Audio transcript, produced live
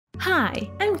Hi,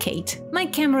 I'm Kate. My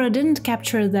camera didn't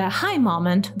capture the hi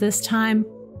moment this time,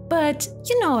 but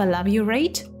you know I love you,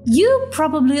 right? You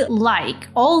probably like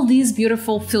all these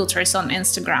beautiful filters on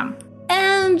Instagram.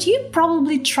 And you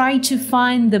probably try to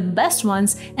find the best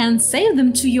ones and save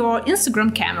them to your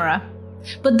Instagram camera.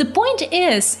 But the point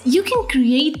is, you can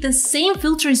create the same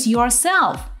filters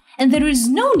yourself, and there is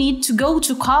no need to go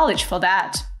to college for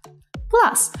that.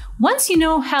 Plus, once you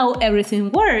know how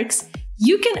everything works,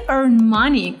 you can earn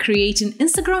money creating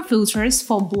Instagram filters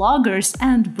for bloggers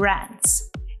and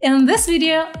brands. In this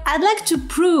video, I'd like to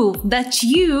prove that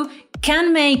you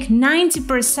can make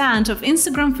 90% of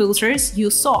Instagram filters you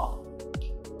saw.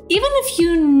 Even if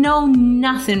you know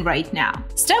nothing right now,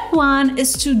 step 1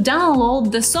 is to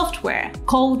download the software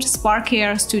called Spark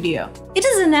AR Studio. It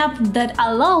is an app that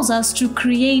allows us to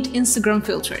create Instagram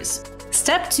filters.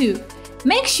 Step 2.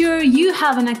 Make sure you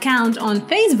have an account on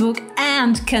Facebook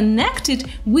and connect it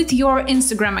with your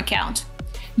Instagram account.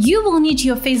 You will need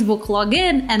your Facebook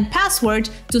login and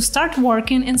password to start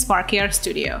working in Spark AR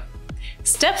Studio.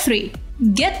 Step 3.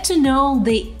 Get to know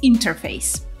the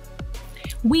interface.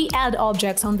 We add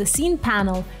objects on the Scene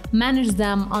panel, manage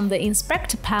them on the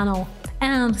Inspect panel,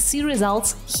 and see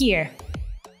results here.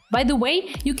 By the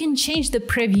way, you can change the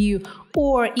preview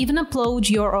or even upload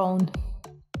your own.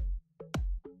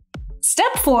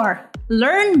 Step 4.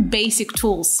 Learn basic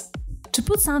tools. To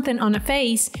put something on a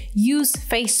face, use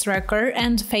Face Tracker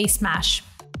and Face Mesh.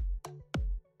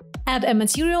 Add a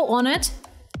material on it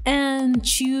and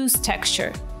choose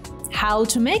texture. How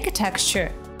to make a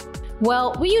texture?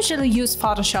 Well, we usually use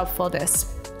Photoshop for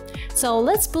this. So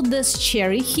let's put this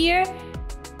cherry here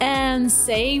and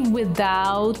say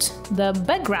without the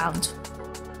background.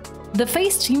 The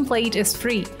face template is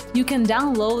free. You can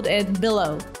download it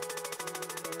below.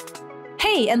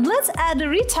 Hey, and let's add a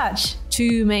retouch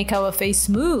to make our face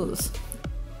smooth.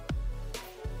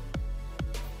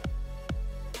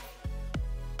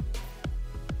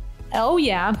 Oh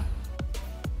yeah.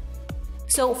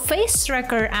 So Face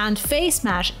Tracker and Face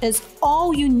Mesh is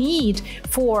all you need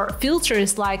for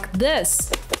filters like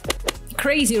this.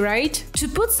 Crazy, right? To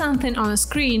put something on a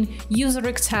screen, use a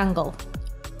rectangle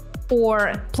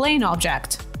or plain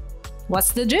object.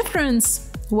 What's the difference?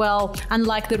 Well,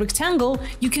 unlike the rectangle,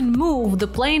 you can move the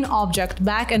plain object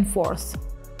back and forth.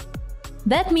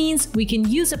 That means we can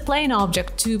use a plain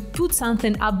object to put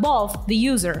something above the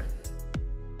user.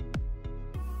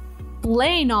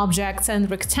 Plain objects and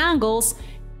rectangles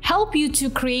help you to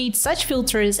create such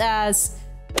filters as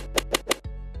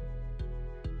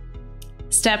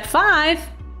Step 5.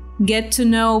 Get to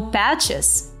know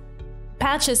patches.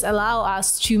 Patches allow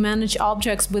us to manage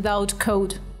objects without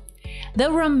code.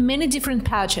 There are many different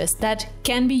patches that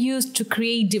can be used to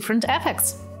create different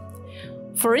effects.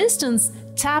 For instance,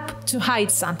 tap to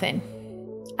hide something.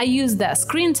 I use the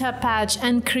Screen Tap patch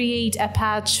and create a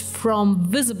patch from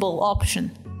Visible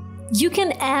option. You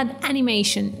can add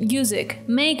animation, music,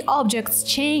 make objects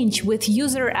change with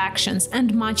user actions,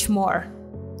 and much more.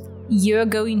 You're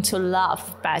going to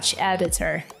love Patch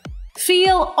Editor.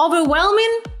 Feel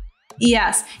overwhelming?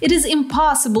 Yes, it is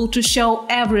impossible to show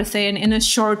everything in a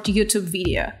short YouTube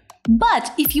video.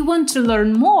 But if you want to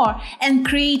learn more and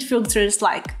create filters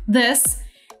like this,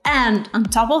 and on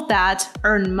top of that,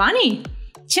 earn money,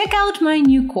 check out my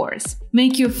new course,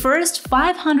 Make Your First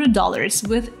 $500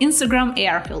 with Instagram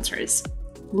AR Filters.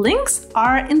 Links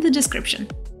are in the description.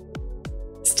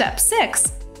 Step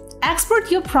 6. Export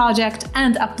your project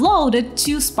and upload it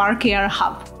to Spark AR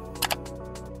Hub.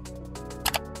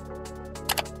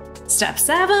 Step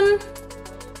 7.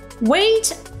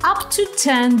 Wait up to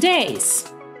 10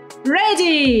 days.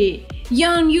 Ready!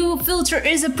 Your new filter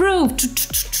is approved!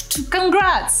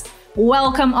 Congrats!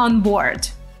 Welcome on board!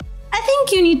 I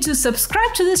think you need to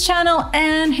subscribe to this channel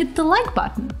and hit the like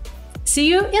button. See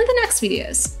you in the next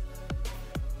videos.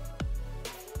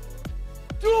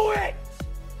 Do it!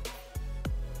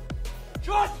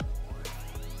 Trust